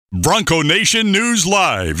Bronco Nation News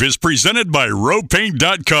Live is presented by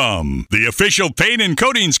RowPaint.com, the official paint and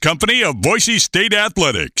coatings company of Boise State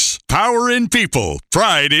Athletics. Power in people,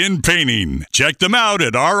 pride in painting. Check them out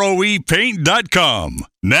at ROEPaint.com.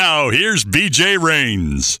 Now, here's BJ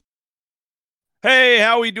Rains. Hey,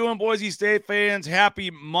 how we doing, Boise State fans?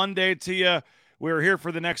 Happy Monday to you. We're here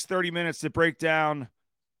for the next 30 minutes to break down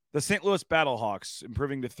the St. Louis Battlehawks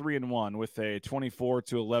improving to 3-1 with a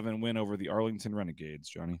 24-11 win over the Arlington Renegades,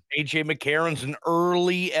 Johnny. A.J. McCarron's an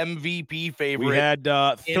early MVP favorite. We had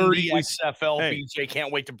 30 XFL. BJ,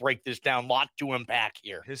 can't wait to break this down. Lot to unpack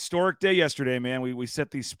here. Historic day yesterday, man. We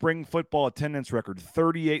set the spring football attendance record,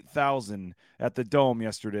 38,000 at the Dome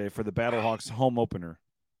yesterday for the Battlehawks home opener.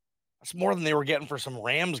 That's more than they were getting for some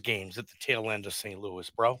Rams games at the tail end of St. Louis,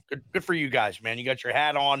 bro. Good for you guys, man. You got your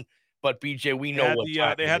hat on. But, BJ, we know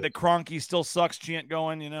what they had the Kroenke still sucks chant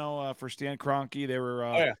going, for Stan Kroenke. They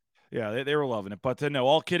were they were loving it. But, no,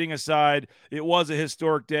 all kidding aside, it was a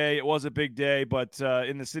historic day. It was a big day, but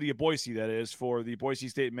in the city of Boise, that is, for the Boise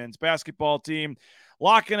State men's basketball team,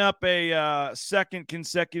 locking up a second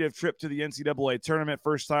consecutive trip to the NCAA Tournament,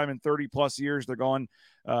 first time in 30-plus years. They're going,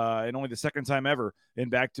 and only the second time ever in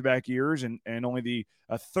back-to-back years, and only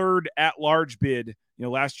a third at-large bid.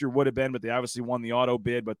 Last year would have been, but they obviously won the auto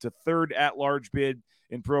bid. But the third at-large bid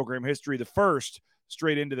in program history, the first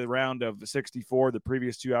straight into the round of the 64. The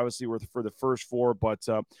previous two, obviously, were for the first four. But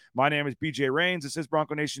my name is BJ Rains. This is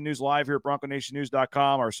Bronco Nation News Live here at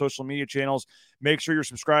BroncoNationNews.com, our social media channels. Make sure you're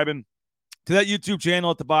subscribing to that YouTube channel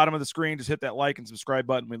at the bottom of the screen. Just hit that like and subscribe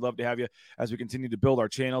button. We'd love to have you as we continue to build our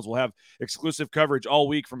channels. We'll have exclusive coverage all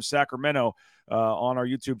week from Sacramento on our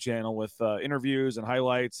YouTube channel with interviews and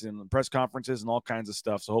highlights and press conferences and all kinds of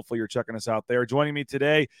stuff. So hopefully you're checking us out there. Joining me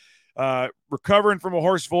today, recovering from a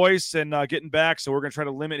hoarse voice and getting back. So we're going to try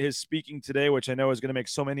to limit his speaking today, which I know is going to make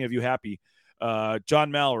so many of you happy. John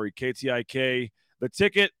Mallory, KTIK. The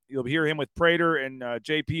Ticket, you'll hear him with Prater and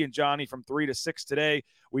JP and Johnny from 3 to 6 today.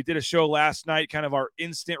 We did a show last night, kind of our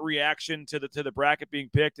instant reaction to the bracket being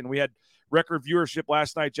picked, and we had record viewership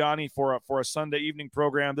last night, Johnny, for a Sunday evening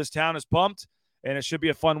program. This town is pumped, and it should be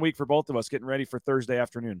a fun week for both of us getting ready for Thursday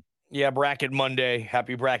afternoon. Yeah, Bracket Monday.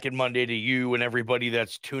 Happy Bracket Monday to you and everybody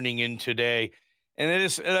that's tuning in today. And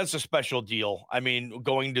that's a special deal. I mean,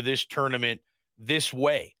 going to this tournament this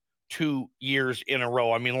way 2 years in a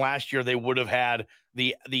row. I mean, last year they would have had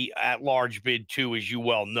the at-large bid too, as you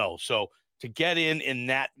well know. So to get in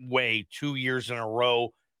that way 2 years in a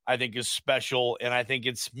row, I think is special, and I think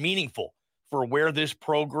it's meaningful for where this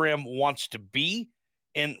program wants to be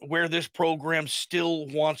and where this program still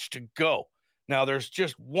wants to go. Now, there's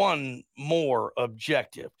just one more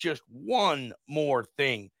objective, just one more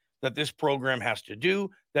thing that this program has to do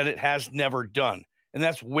that it has never done, and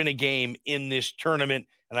that's win a game in this tournament.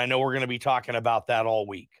 And I know we're going to be talking about that all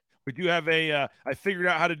week. We do have I figured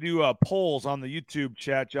out how to do polls on the YouTube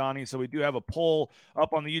chat, Johnny. So we do have a poll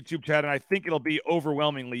up on the YouTube chat, and I think it'll be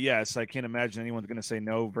overwhelmingly yes. I can't imagine anyone's going to say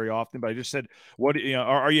no very often, but I just said,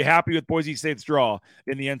 are you happy with Boise State's draw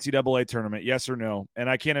in the NCAA tournament? Yes or no? And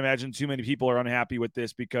I can't imagine too many people are unhappy with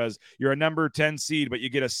this because you're a number 10 seed, but you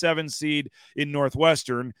get a 7 seed in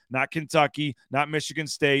Northwestern, not Kentucky, not Michigan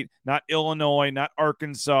State, not Illinois, not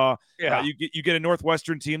Arkansas. Yeah. You get a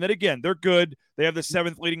Northwestern team that, again, they're good. They have the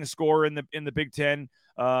 7th leading scorer in the Big Ten,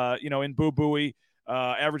 in Boo Buie,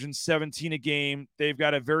 averaging 17 a game. They've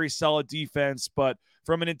got a very solid defense, but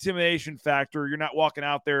from an intimidation factor, you're not walking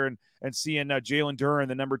out there and seeing Jalen Duren,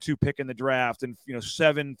 the number 2 pick in the draft, and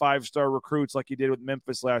 7 5-star recruits like you did with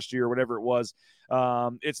Memphis last year or whatever it was.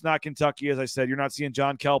 It's not Kentucky, as I said. You're not seeing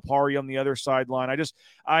John Calipari on the other sideline.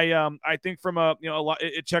 I think from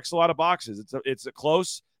it checks a lot of boxes. It's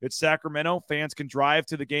close. It's Sacramento. Fans can drive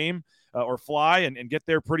to the game or fly and get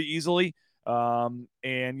there pretty easily.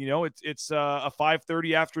 It's a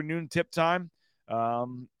 5:30 afternoon tip time. I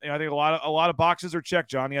think a lot of boxes are checked,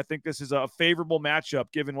 Johnny. I think this is a favorable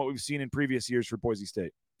matchup given what we've seen in previous years for Boise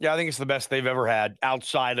State. Yeah, I think it's the best they've ever had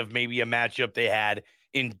outside of maybe a matchup they had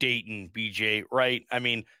in Dayton, BJ, right? I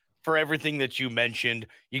mean, for everything that you mentioned,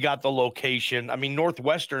 you got the location. I mean,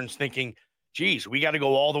 Northwestern's thinking, geez, we got to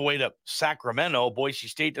go all the way to Sacramento. Boise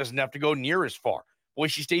State doesn't have to go near as far.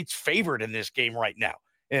 Boise State's favored in this game right now.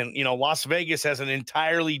 And, Las Vegas has an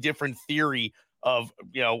entirely different theory of,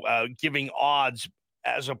 giving odds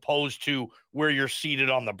as opposed to where you're seated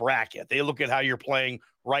on the bracket. They look at how you're playing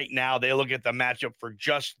right now. They look at the matchup for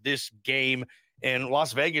just this game. And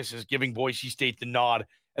Las Vegas is giving Boise State the nod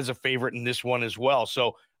as a favorite in this one as well.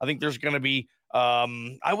 So I think there's going to be,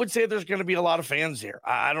 I would say there's going to be a lot of fans there.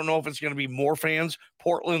 I don't know if it's going to be more fans.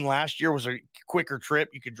 Portland last year was a quicker trip.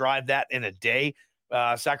 You could drive that in a day.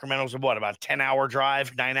 Sacramento's about a 10-hour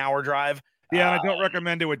drive, 9-hour drive. Yeah, and I don't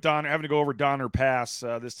recommend it with having to go over Donner Pass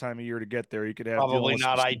this time of year to get there. You could have probably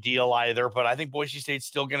not ideal either, but I think Boise State's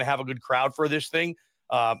still going to have a good crowd for this thing.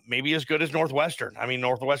 Maybe as good as Northwestern. I mean,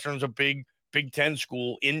 Northwestern's a big Big Ten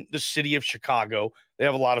school in the city of Chicago. They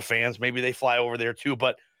have a lot of fans. Maybe they fly over there too.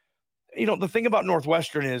 But, the thing about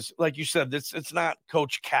Northwestern is, like you said, it's not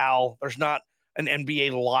Coach Cal. There's not an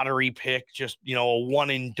NBA lottery pick, just, a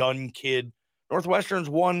one-and-done kid. Northwestern's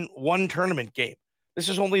won one tournament game. This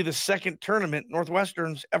is only the second tournament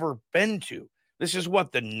Northwestern's ever been to. This is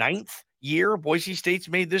the 9th year Boise State's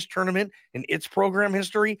made this tournament in its program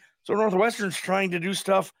history. So Northwestern's trying to do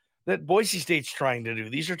stuff that Boise State's trying to do.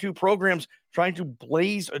 These are two programs trying to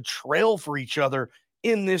blaze a trail for each other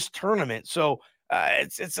in this tournament. So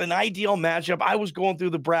it's an ideal matchup. I was going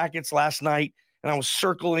through the brackets last night, and I was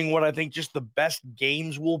circling what I think just the best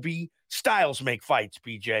games will be. Styles make fights,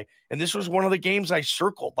 BJ. And this was one of the games I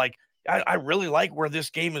circled. I really like where this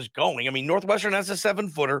game is going. I mean, Northwestern has a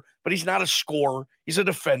 7-footer, but he's not a scorer. He's a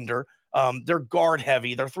defender. They're guard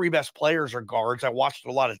heavy. Their 3 best players are guards. I watched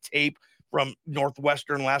a lot of tape from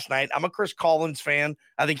Northwestern last night. I'm a Chris Collins fan.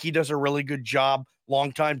 I think he does a really good job.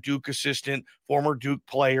 Longtime Duke assistant, former Duke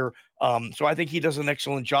player. So I think he does an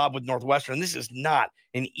excellent job with Northwestern. This is not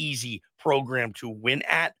an easy program to win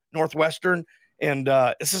at, Northwestern. And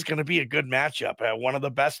this is going to be a good matchup. One of the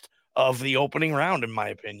best of the opening round, in my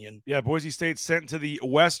opinion. Yeah, Boise State sent to the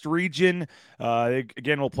West region. They,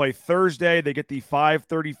 again, will play Thursday. They get the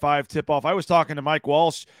 5:35 tip-off. I was talking to Mike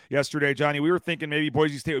Walsh yesterday, Johnny. We were thinking maybe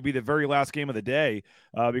Boise State would be the very last game of the day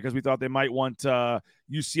because we thought they might want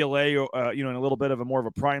UCLA, in a little bit of more of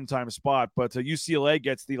a primetime spot. But UCLA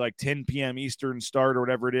gets the 10 p.m. Eastern start or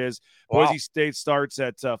whatever it is. Wow. Boise State starts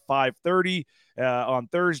at 5:30 on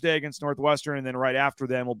Thursday against Northwestern, and then right after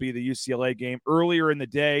them will be the UCLA game. Earlier in the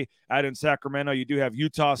day, out in Sacramento, you do have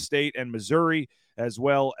Utah State and Missouri, as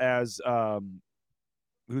well as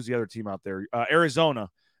who's the other team out there? Arizona,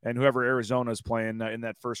 and whoever Arizona is playing in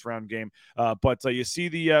that first round game. But you see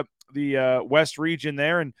the West region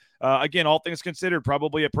there, and again, all things considered,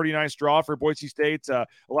 probably a pretty nice draw for Boise State. A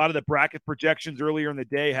lot of the bracket projections earlier in the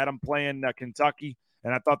day had them playing Kentucky,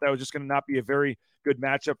 and I thought that was just going to not be a very good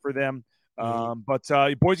matchup for them. But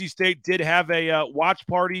Boise State did have a watch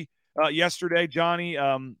party yesterday, Johnny,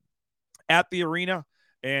 at the arena,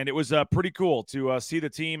 and it was pretty cool to see the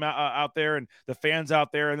team out there and the fans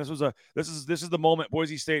out there. And this is the moment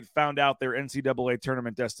Boise State found out their NCAA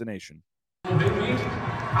tournament destination.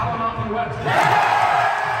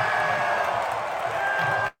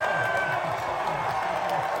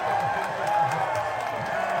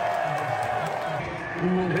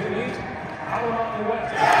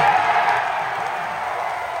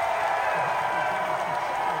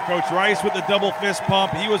 Coach Rice with the double fist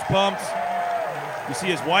pump. He was pumped. You see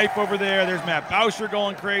his wife over there. There's Matt Boucher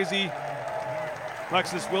going crazy.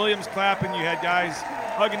 Alexis Williams clapping. You had guys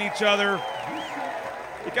hugging each other.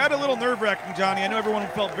 It got a little nerve-wracking, Johnny. I know everyone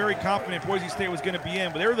felt very confident Boise State was going to be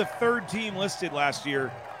in, but they were the 3rd team listed last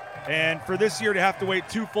year. And for this year to have to wait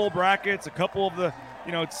 2 full brackets, a couple of the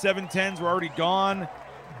 7-10s were already gone.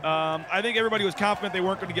 I think everybody was confident they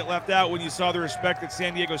weren't going to get left out when you saw the respect that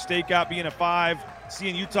San Diego State got being a 5,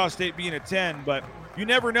 seeing Utah State being a 10. But you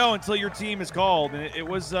never know until your team is called. And it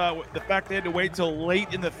was the fact they had to wait till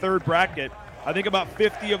late in the 3rd bracket. I think about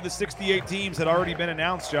 50 of the 68 teams had already been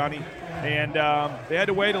announced, Johnny. And they had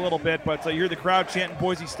to wait a little bit. But you hear the crowd chanting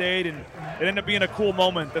Boise State, and it ended up being a cool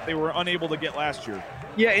moment that they were unable to get last year.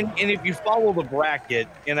 Yeah, and if you follow the bracket,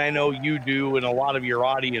 and I know you do and a lot of your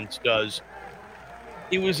audience does,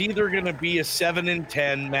 it was either going to be a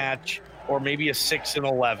 7-10 match or maybe a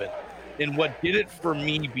 6-11. And what did it for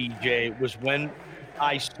me, BJ, was when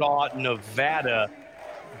I saw Nevada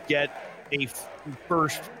get a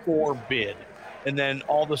first 4 bid. And then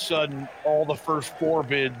all of a sudden, all the first 4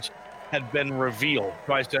 bids had been revealed.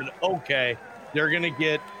 So I said, okay, they're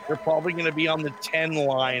probably going to be on the 10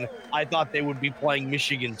 line. I thought they would be playing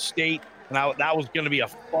Michigan State, and that was going to be a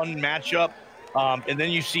fun matchup. And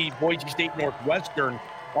then you see Boise State Northwestern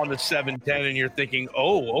on the 7-10, and you're thinking,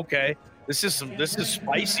 oh, okay, this is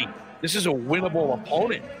spicy. This is a winnable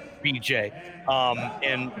opponent, BJ.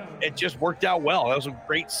 And it just worked out well. That was a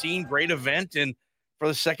great scene, great event, and for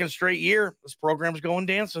the 2nd straight year, this program's going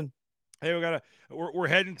dancing. Hey, we're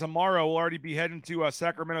heading tomorrow. We'll already be heading to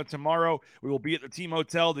Sacramento tomorrow. We will be at the team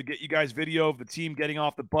hotel to get you guys video of the team getting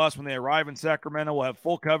off the bus when they arrive in Sacramento. We'll have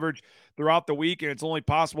full coverage throughout the week, and it's only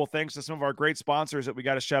possible thanks to some of our great sponsors that we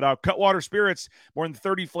got to shout out. Cutwater Spirits, more than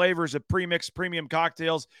 30 flavors of pre-mixed premium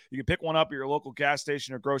cocktails. You can pick one up at your local gas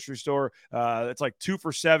station or grocery store. It's like 2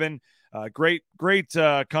 for $7. Great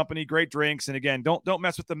company, great drinks. And again, don't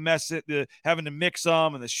mess with having to mix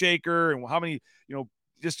them and the shaker and how many,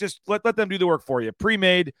 just let them do the work for you.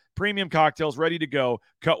 Pre-made, premium cocktails ready to go.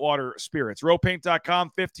 Cutwater Spirits.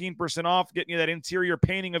 Rowpaint.com, 15% off, getting you that interior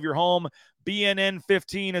painting of your home.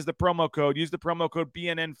 BNN15 is the promo code. Use the promo code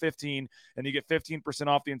BNN15, and you get 15%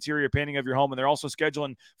 off the interior painting of your home. And they're also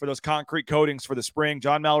scheduling for those concrete coatings for the spring.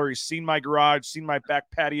 John Mallory's seen my garage, seen my back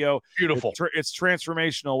patio. Beautiful. It's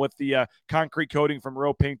transformational with the concrete coating from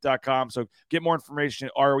rowpaint.com. So get more information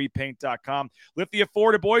at roepaint.com. Lithia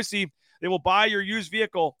Ford of Boise. They will buy your used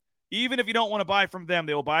vehicle. Even if you don't want to buy from them,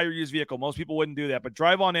 they will buy your used vehicle. Most people wouldn't do that, but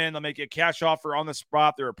drive on in. They'll make you a cash offer on the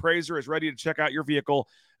spot. Their appraiser is ready to check out your vehicle.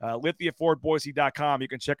 LithiaFordBoise.com. You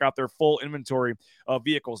can check out their full inventory of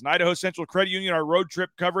vehicles. And Idaho Central Credit Union, our road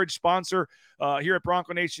trip coverage sponsor here at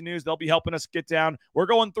Bronco Nation News. They'll be helping us get down. We're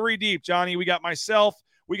going 3 deep, Johnny. We got myself,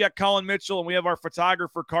 we got Colin Mitchell, and we have our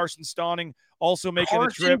photographer, Carson Stawning, also making the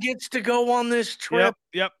trip. Carson gets to go on this trip.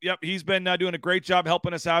 Yep. He's been doing a great job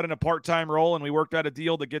helping us out in a part-time role, and we worked out a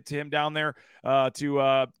deal to get to him down there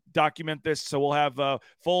to document this. So we'll have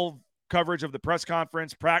full coverage of the press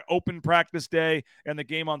conference, open practice day, and the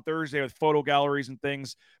game on Thursday with photo galleries and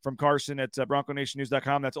things from Carson at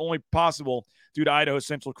BroncoNationNews.com. That's only possible due to Idaho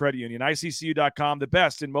Central Credit Union. ICCU.com, the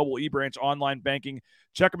best in mobile e-branch online banking.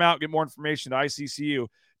 Check them out. Get more information at ICCU.com.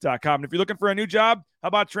 And if you're looking for a new job, how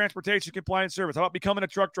about transportation compliance service? How about becoming a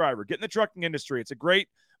truck driver? Get in the trucking industry. It's a great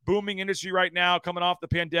booming industry right now coming off the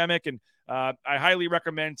pandemic, and I highly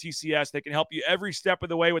recommend TCS. They can help you every step of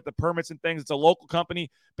the way with the permits and things. It's a local company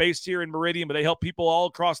based here in Meridian, but they help people all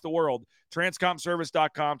across the world.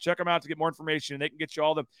 Transcomservice.com. Check them out to get more information, and they can get you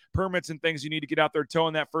all the permits and things you need to get out there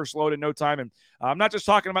towing that first load in no time. And I'm not just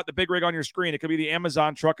talking about the big rig on your screen. It could be the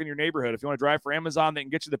Amazon truck in your neighborhood. If you want to drive for Amazon, they can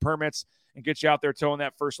get you the permits and get you out there towing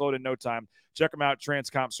that first load in no time. Check them out,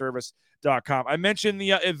 transcomservice.com. I mentioned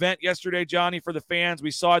the event yesterday, Johnny, for the fans.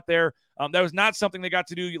 We saw it there. That was not something they got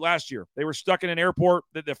to do last year. They were stuck in an airport.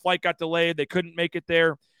 The flight got delayed. They couldn't make it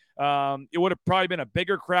there. It would have probably been a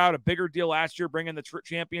bigger crowd, a bigger deal last year, bringing the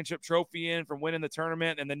championship trophy in from winning the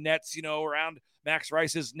tournament and the nets, around Max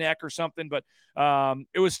Rice's neck or something. But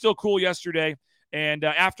it was still cool yesterday. And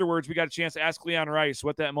afterwards, we got a chance to ask Leon Rice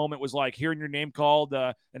what that moment was like, hearing your name called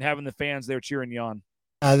and having the fans there cheering you on.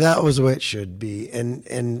 That was the way it should be. And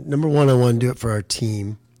number one, I want to do it for our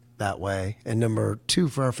team that way. And number two,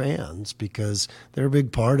 for our fans, because they're a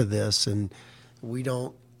big part of this. And we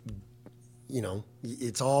don't,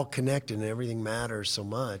 it's all connected and everything matters so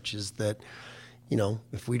much, is that,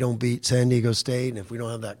 if we don't beat San Diego State and if we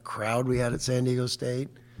don't have that crowd we had at San Diego State,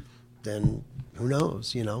 then who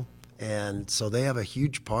knows, And so they have a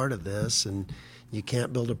huge part of this, and you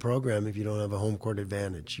can't build a program if you don't have a home court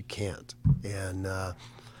advantage. You can't. And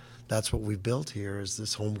that's what we've built here, is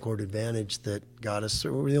this home court advantage that got us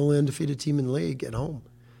through. We're the only undefeated team in the league at home.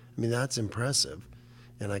 I mean, that's impressive,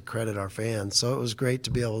 and I credit our fans. So it was great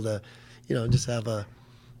to be able to, just have a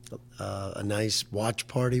nice watch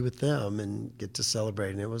party with them and get to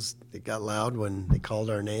celebrate. And it got loud when they called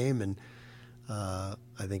our name, and I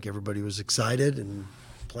think everybody was excited, and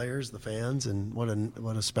players, the fans, and what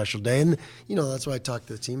a special day. And that's what I talked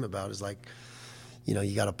to the team about, is like,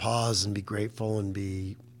 you got to pause and be grateful and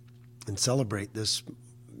celebrate this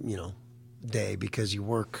day, because you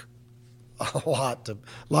work a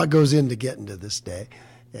lot goes into getting to this day,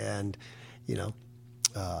 and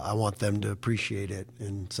I want them to appreciate it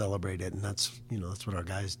and celebrate it, and that's what our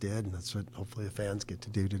guys did, and that's what hopefully the fans get to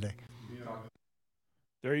do today.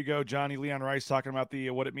 There you go, Johnny. Leon Rice talking about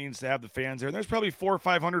what it means to have the fans there. And there's probably 400 or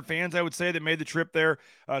 500 fans, I would say, that made the trip there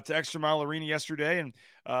to Extra Mile Arena yesterday.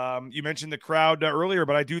 And you mentioned the crowd earlier,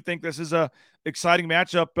 but I do think this is a exciting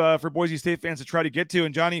matchup for Boise State fans to try to get to.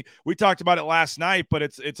 And Johnny, we talked about it last night, but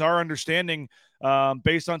it's our understanding,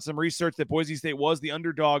 based on some research, that Boise State was the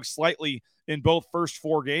underdog slightly in both first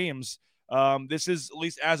 4 games. This is, at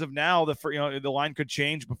least as of now, the line could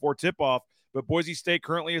change before tip-off, but Boise State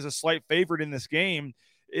currently is a slight favorite in this game.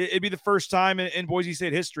 It'd be the first time in Boise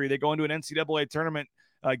State history they go into an NCAA tournament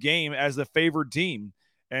game as the favored team.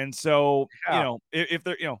 And so,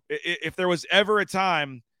 if there was ever a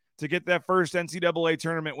time to get that first NCAA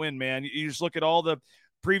tournament win, man, you just look at all the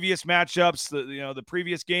previous matchups, the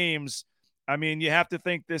previous games. I mean, you have to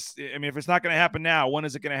think this. I mean, if it's not going to happen now, when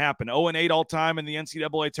is it going to happen? 0-8 all time in the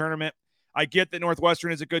NCAA tournament. I get that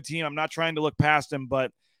Northwestern is a good team. I'm not trying to look past them,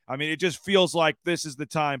 but I mean, it just feels like this is the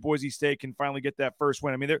time Boise State can finally get that first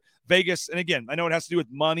win. I mean, they're Vegas, and again, I know it has to do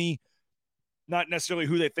with money, not necessarily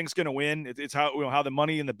who they think is going to win. It's how the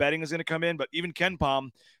money and the betting is going to come in. But even KenPom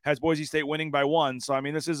has Boise State winning by 1. So I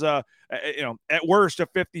mean, this is at worst a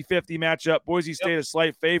 50-50 matchup. Boise State a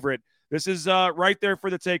slight favorite. This is right there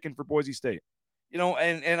for the taking for Boise State. You know,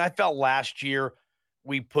 and I felt last year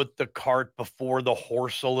we put the cart before the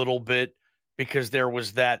horse a little bit because there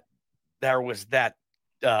was that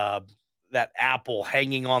apple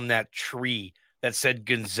hanging on that tree that said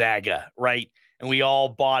Gonzaga, right? And we all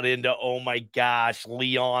bought into, oh my gosh,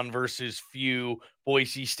 Leon versus Few,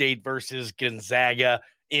 Boise State versus Gonzaga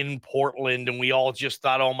in Portland. And we all just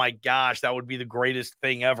thought, oh my gosh, that would be the greatest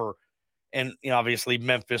thing ever. And obviously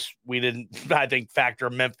Memphis, we didn't, I think, factor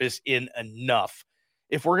Memphis in enough.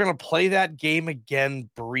 If we're going to play that game again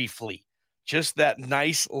briefly, just that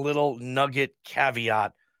nice little nugget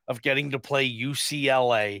caveat of getting to play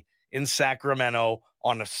UCLA in Sacramento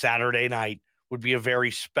on a Saturday night would be a very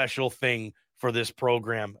special thing for this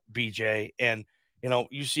program, BJ. And,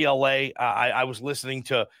 UCLA, I was listening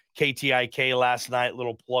to KTIK last night,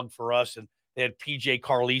 little plug for us, and they had PJ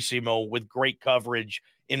Carlesimo with great coverage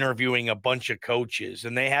interviewing a bunch of coaches.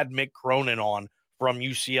 And they had Mick Cronin on from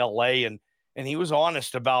UCLA, and he was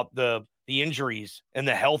honest about the injuries and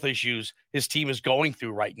the health issues his team is going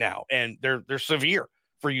through right now. And they're severe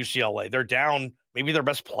for UCLA. They're down maybe their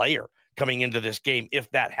best player coming into this game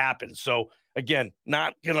if that happens. So again,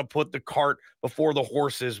 not going to put the cart before the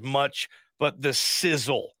horse as much, but the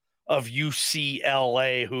sizzle of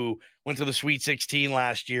UCLA, who went to the Sweet 16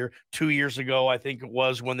 last year, 2 years ago, I think it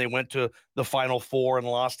was, when they went to the Final Four and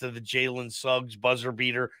lost to the Jalen Suggs buzzer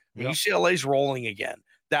beater. Yep. UCLA's rolling again.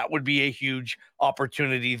 That would be a huge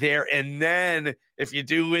opportunity there. And then if you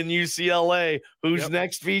do win UCLA, who's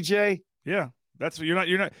next, VJ? Yeah. That's what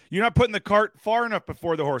you're not putting the cart far enough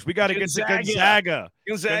before the horse. We got to get to Gonzaga.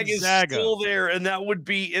 Gonzaga is still there, and that would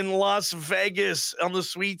be in Las Vegas on the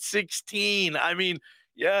Sweet 16. I mean,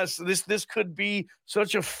 yes, this could be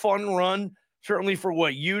such a fun run, certainly for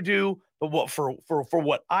what you do, but what for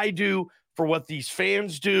what I do, for what these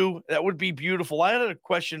fans do. That would be beautiful. I had a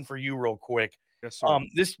question for you real quick. Yes, sir.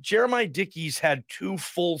 This Jeremiah Dickey's had 2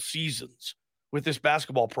 full seasons with this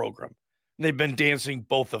basketball program. They've been dancing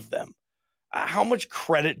both of them. How much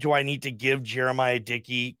credit do I need to give Jeremiah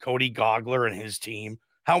Dickey, Cody Gogler, and his team?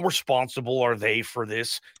 How responsible are they for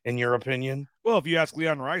this, in your opinion? Well, if you ask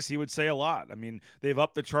Leon Rice, he would say a lot. I mean, they've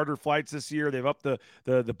upped the charter flights this year. They've upped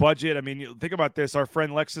the budget. I mean, think about this. Our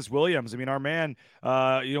friend Lexus Williams, I mean, our man,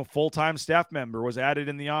 full-time staff member, was added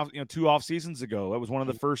in the 2 off seasons ago. That was one of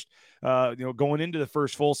the first, going into the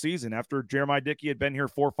first full season after Jeremiah Dickey had been here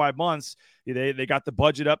 4 or 5 months. They got the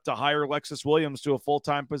budget up to hire Lexus Williams to a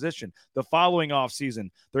full-time position. The following off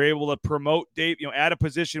season, they're able to promote add a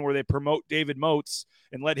position where they promote David Moats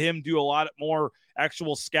and let him do a lot more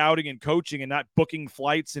actual scouting and coaching and not booking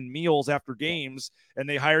flights and meals after games. And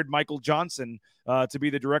they hired Michael Johnson to be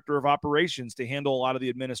the director of operations to handle a lot of the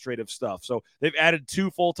administrative stuff. So they've added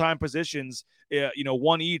 2 full-time positions,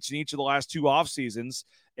 one each in each of the last 2 off seasons.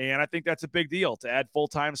 And I think that's a big deal to add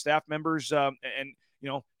full-time staff members and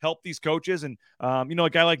help these coaches. And, a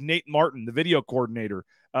guy like Nate Martin, the video coordinator,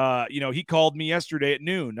 he called me yesterday at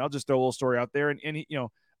noon. I'll just throw a little story out there. And he,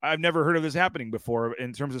 I've never heard of this happening before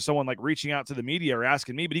in terms of someone like reaching out to the media or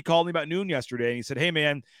asking me, but he called me about noon yesterday and he said, "Hey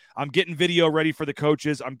man, I'm getting video ready for the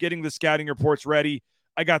coaches. I'm getting the scouting reports ready.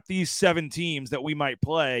 I got these 7 teams that we might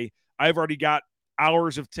play. I've already got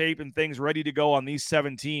hours of tape and things ready to go on these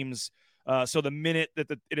 7 teams. So the minute that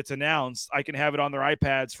it's announced, I can have it on their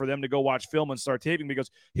iPads for them to go watch film and start taping because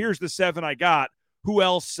here's the 7 I got. Who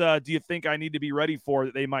else do you think I need to be ready for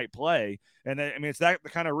that they might play?" And it's that the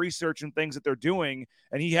kind of research and things that they're doing.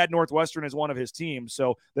 And he had Northwestern as one of his teams.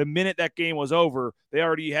 So the minute that game was over, they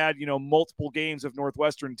already had, multiple games of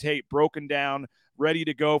Northwestern tape broken down, ready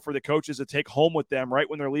to go for the coaches to take home with them right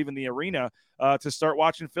when they're leaving the arena to start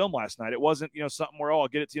watching film last night. It wasn't, something where, I'll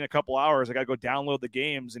get it to you in a couple hours. I got to go download the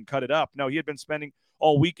games and cut it up. No, he had been spending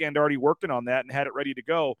all weekend already working on that and had it ready to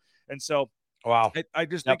go. And so, wow. I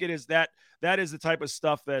just think it is that is the type of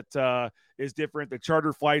stuff that is different. The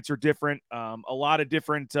charter flights are different. A lot of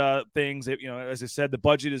different things. As I said, the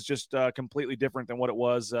budget is just completely different than what it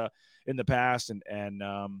was in the past. And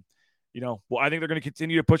I think they're going to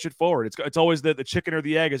continue to push it forward. It's always the chicken or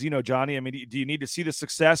the egg, as you know, Johnny. I mean, do you need to see the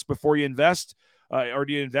success before you invest? Or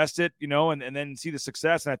do you invest it, and then see the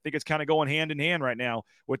success? And I think it's kind of going hand in hand right now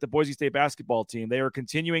with the Boise State basketball team. They are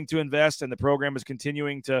continuing to invest, and the program is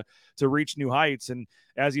continuing to reach new heights. And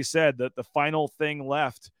as you said, the final thing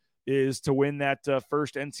left is to win that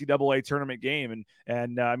first NCAA tournament game.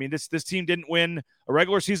 And I mean, this team didn't win a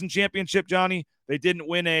regular season championship, Johnny. They didn't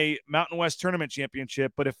win a Mountain West tournament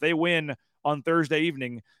championship. But if they win on Thursday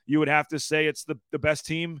evening, you would have to say it's the best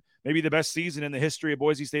team, maybe the best season in the history of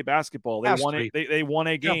Boise State basketball. They won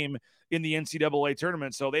a game in the NCAA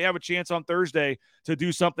tournament. So they have a chance on Thursday to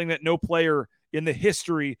do something that no player in the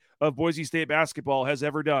history of Boise State basketball has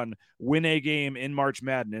ever done, win a game in March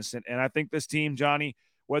Madness. And I think this team, Johnny,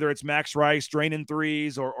 whether it's Max Rice draining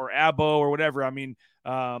threes or Abbo or whatever, I mean,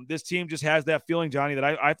 this team just has that feeling, Johnny, that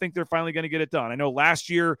I think they're finally going to get it done. I know last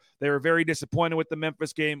year they were very disappointed with the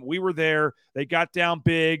Memphis game. We were there. They got down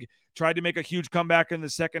big, tried to make a huge comeback in the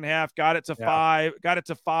second half, got it to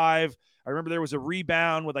five. I remember there was a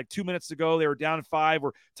rebound with like 2 minutes to go. They were down 5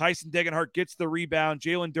 where Tyson Degenhart gets the rebound.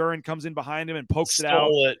 Jalen Duren comes in behind him and pokes it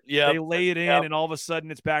out. Yep. They lay it in, and all of a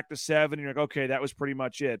sudden it's back to 7. And you're like, okay, that was pretty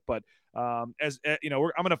much it. But as you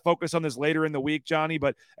know, I'm going to focus on this later in the week, Johnny.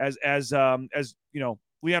 But as you know,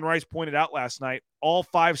 Leon Rice pointed out last night, all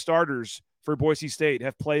 5 starters for Boise State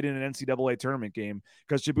have played in an NCAA tournament game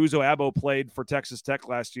because Chibuzo Abbo played for Texas Tech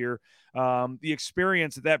last year. The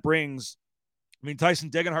experience that brings. I mean, Tyson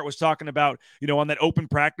Degenhart was talking about, you know, on that open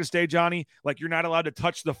practice day, Johnny, like you're not allowed to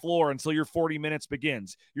touch the floor until your 40 minutes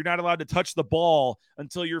begins. You're not allowed to touch the ball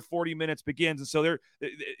until your 40 minutes begins. And so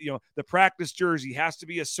you know, the practice jersey has to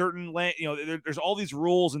be a certain length. You know, there's all these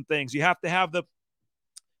rules and things. You have to have the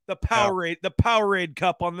Powerade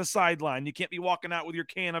cup on the sideline. You can't be walking out with your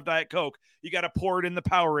can of Diet Coke. You got to pour it in the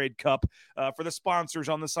Powerade cup for the sponsors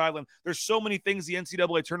on the sideline. There's so many things the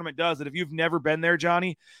NCAA tournament does that if you've never been there,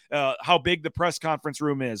 Johnny, how big the press conference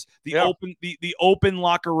room is, the open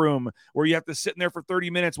locker room where you have to sit in there for 30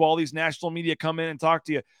 minutes while all these national media come in and talk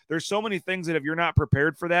to you. There's so many things that if you're not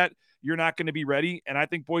prepared for that, you're not going to be ready. And I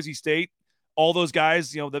think Boise State, all those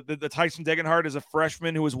guys, you know, the Tyson Degenhart is a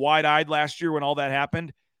freshman who was wide-eyed last year when all that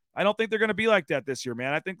happened. I don't think they're going to be like that this year,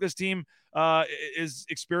 man. I think this team is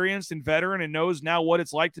experienced and veteran and knows now what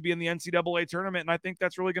it's like to be in the NCAA tournament, and I think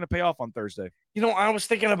that's really going to pay off on Thursday. You know, I was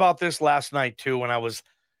thinking about this last night, too, when I was,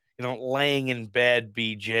 you know, laying in bed,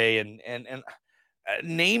 BJ, and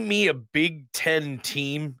name me a Big Ten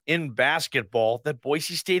team in basketball that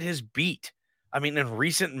Boise State has beat. I mean, in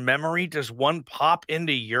recent memory, does one pop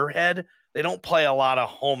into your head? They don't play a lot of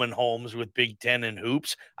home and homes with Big Ten and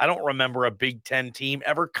hoops. I don't remember a Big Ten team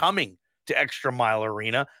ever coming to Extra Mile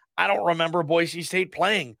Arena. I don't remember Boise State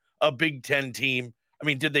playing a Big Ten team. I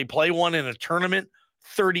mean, did they play one in a tournament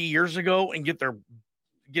 30 years ago and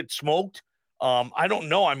get smoked? I don't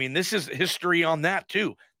know. I mean, this is history on that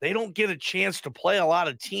too. They don't get a chance to play a lot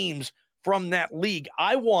of teams from that league.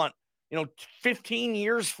 I want, 15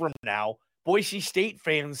 years from now, Boise State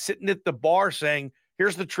fans sitting at the bar saying,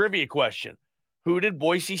 here's the trivia question. Who did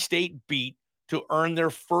Boise State beat to earn their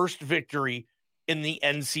first victory in the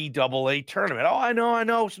NCAA tournament? Oh, I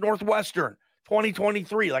know. It's Northwestern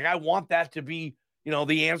 2023. Like, I want that to be,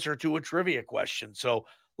 the answer to a trivia question. So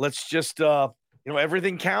let's just,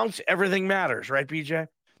 everything counts. Everything matters. Right, BJ?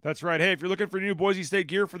 That's right. Hey, if you're looking for new Boise State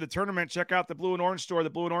gear for the tournament, check out the Blue and Orange Store,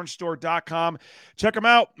 theblueandorangestore.com. Check them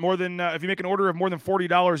out. If you make an order of more than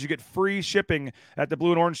 $40, you get free shipping at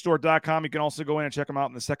theblueandorangestore.com. You can also go in and check them out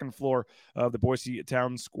on the second floor of the Boise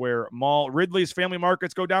Town Square Mall. Ridley's Family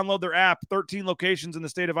Markets. Go download their app. 13 locations in the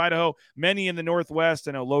state of Idaho, many in the Northwest.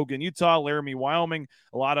 I know Logan, Utah, Laramie, Wyoming,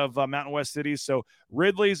 a lot of Mountain West cities. So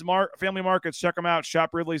Ridley's Family Markets, check them out.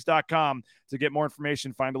 ShopRidleys.com to get more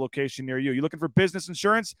information. Find a location near you. You looking for business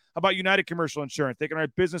insurance? How about United Commercial Insurance? They can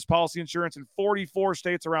write business policy insurance in 44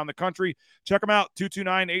 states around the country. Check them out,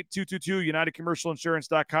 229-8222,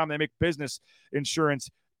 UnitedCommercialInsurance.com. They make business insurance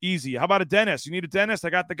easy. How about a dentist? You need a dentist? I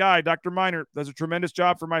got the guy. Dr. Miner does a tremendous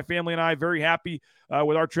job for my family and I. Very happy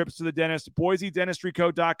with our trips to the dentist.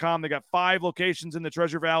 BoiseDentistryCo.com. They got 5 locations in the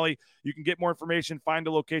Treasure Valley. You can get more information, find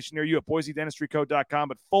a location near you at BoiseDentistryCo.com,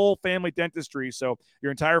 but full family dentistry. So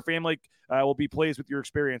your entire family will be pleased with your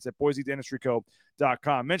experience at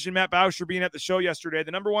BoiseDentistryCo.com. Mentioned Matt Bauscher being at the show yesterday,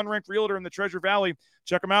 the #1 ranked realtor in the Treasure Valley.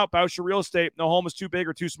 Check him out, Bauscher Real Estate. No home is too big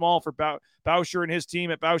or too small for Bauscher and his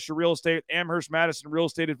team at Bauscher Real Estate, Amherst Madison Real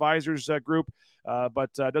Estate Advisors Group,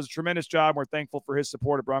 but does a tremendous job. We're thankful for his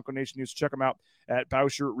support at Bronco Nation News. Check him out at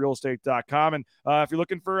BauscherRealEstate.com. And if you're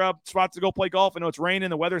looking for a spot to go play golf, I know it's raining,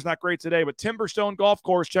 the weather's not great today, but Timberstone Golf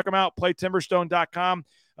Course, check them out, playtimberstone.com.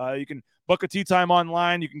 You can book a tee time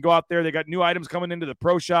online. You can go out there. They got new items coming into the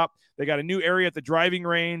pro shop. They got a new area at the driving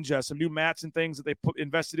range, some new mats and things that they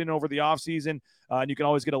invested in over the offseason. And you can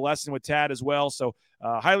always get a lesson with Tad as well. So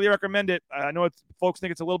highly recommend it. I know folks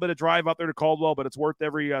think it's a little bit of drive out there to Caldwell, but it's worth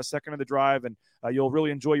every second of the drive, and you'll really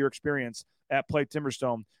enjoy your experience at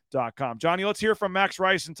playtimberstone.com. Johnny, let's hear from Max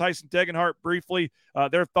Rice and Tyson Degenhart briefly,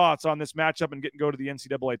 their thoughts on this matchup and go to the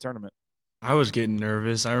NCAA tournament. I was getting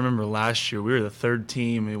nervous. I remember last year we were the 3rd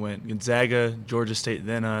team. We went Gonzaga, Georgia State,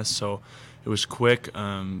 then us, so it was quick.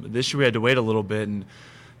 This year we had to wait a little bit, and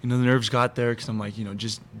the nerves got there because I'm like,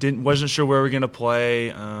 wasn't sure where we were gonna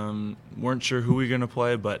play, weren't sure who we were gonna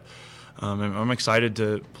play, but I'm excited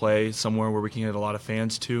to play somewhere where we can get a lot of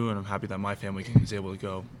fans too, and I'm happy that my family is able to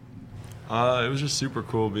go. It was just super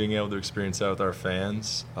cool being able to experience that with our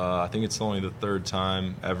fans. I think it's only the third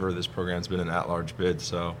time ever this program's been an at-large bid,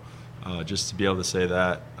 so just to be able to say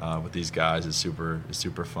that with these guys is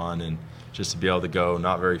super fun, and just to be able to go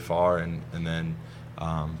not very far and then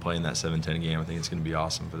play in that 7-10 game, I think it's going to be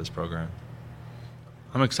awesome for this program.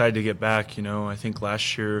 I'm excited to get back. I think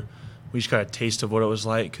last year we just got a taste of what it was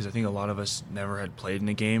like because I think a lot of us never had played in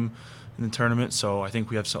a game in the tournament, so I think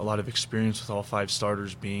we have a lot of experience with all 5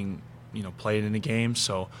 starters being played in a game,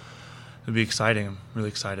 so it'll be exciting. I'm really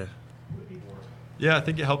excited. Yeah, I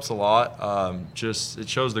think it helps a lot. Just it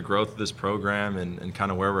shows the growth of this program and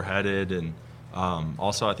kind of where we're headed, and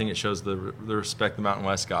also I think it shows the respect the Mountain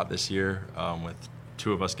West got this year with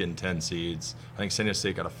 2 of us getting 10 seeds. I think San Diego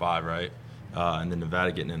State got a 5, right? And then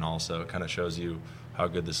Nevada getting in also. It kind of shows you how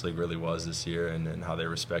good this league really was this year and how they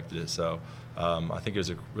respected it. So I think it was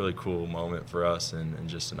a really cool moment for us and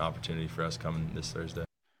just an opportunity for us coming this Thursday.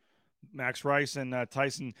 Max Rice and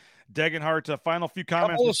Tyson Degenhart. Final few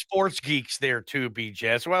comments. Couple of sports geeks there too, BJ.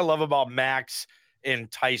 That's what I love about Max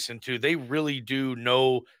and Tyson too. They really do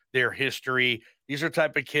know their history. These are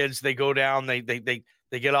type of kids. They go down. They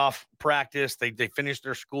get off practice. They finish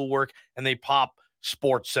their schoolwork and they pop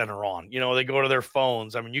Sports Center on. They go to their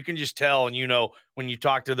phones. I mean, you can just tell. And when you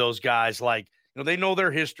talk to those guys, like they know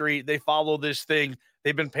their history. They follow this thing.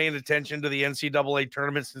 They've been paying attention to the NCAA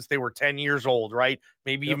tournament since they were 10 years old, right?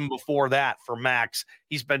 Maybe even before that for Max.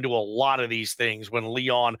 He's been to a lot of these things. When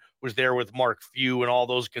Leon was there with Mark Few and all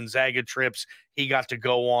those Gonzaga trips he got to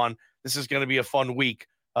go on. This is going to be a fun week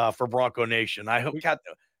for Bronco Nation. I hope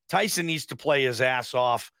Tyson needs to play his ass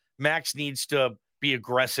off. Max needs to be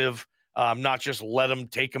aggressive, not just let him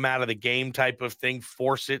take him out of the game type of thing,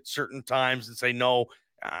 force it certain times and say, no,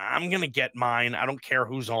 I'm going to get mine. I don't care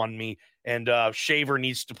who's on me. And Shaver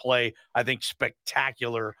needs to play, I think,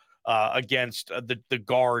 spectacular against the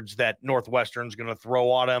guards that Northwestern's going to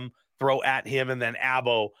throw at him. And then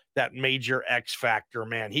Abo, that major X factor,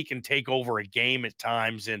 man, he can take over a game at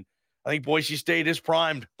times. And I think Boise State is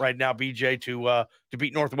primed right now, BJ, to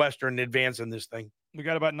beat Northwestern and advance in this thing. We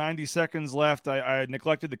got about 90 seconds left. I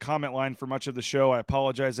neglected the comment line for much of the show. I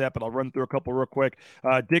apologize that, but I'll run through a couple real quick.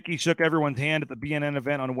 Dickey shook everyone's hand at the BNN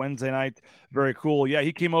event on Wednesday night. Very cool. Yeah,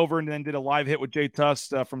 he came over and then did a live hit with Jay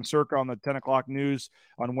Tust from Circa on the 10 o'clock news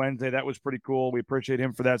on Wednesday. That was pretty cool. We appreciate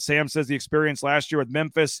him for that. Sam says the experience last year with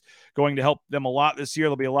Memphis going to help them a lot this year.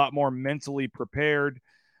 They'll be a lot more mentally prepared.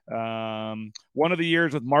 One of the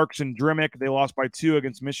years with Marks and Drimmick, they lost by 2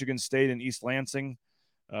 against Michigan State and East Lansing.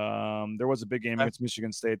 There was a big game against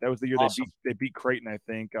Michigan State. That was the year they beat Creighton, I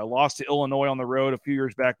think. Lost to Illinois on the road a few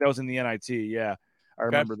years back. That was in the NIT. Yeah, I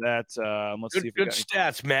remember that. Let's see if we got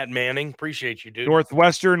stats, Matt Manning. Appreciate you, dude.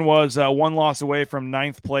 Northwestern was 1 loss away from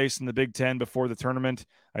 9th place in the Big Ten before the tournament.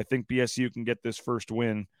 I think BSU can get this first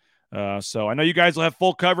win. So I know you guys will have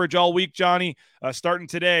full coverage all week, Johnny, starting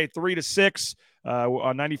today, 3 to 6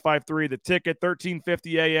 on 95.3 The Ticket,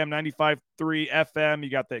 1350 AM, 95.3 FM. You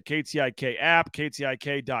got the KTIK app,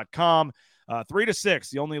 KTIK.com. 3 to 6,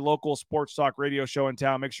 the only local sports talk radio show in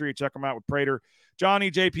town. Make sure you check them out with Prater, Johnny,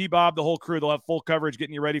 JP, Bob, the whole crew. They'll have full coverage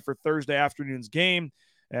getting you ready for Thursday afternoon's game.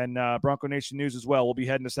 And Bronco Nation News as well. We'll be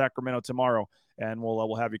heading to Sacramento tomorrow, and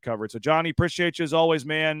we'll have you covered. So, Johnny, appreciate you as always,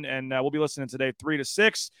 man, and we'll be listening today 3 to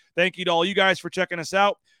 6. Thank you to all you guys for checking us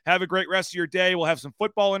out. Have a great rest of your day. We'll have some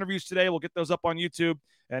football interviews today. We'll get those up on YouTube,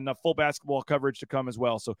 and full basketball coverage to come as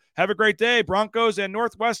well. So, have a great day. Broncos and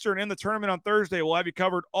Northwestern in the tournament on Thursday. We'll have you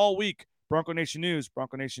covered all week. Bronco Nation News,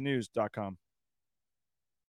 BroncoNationNews.com.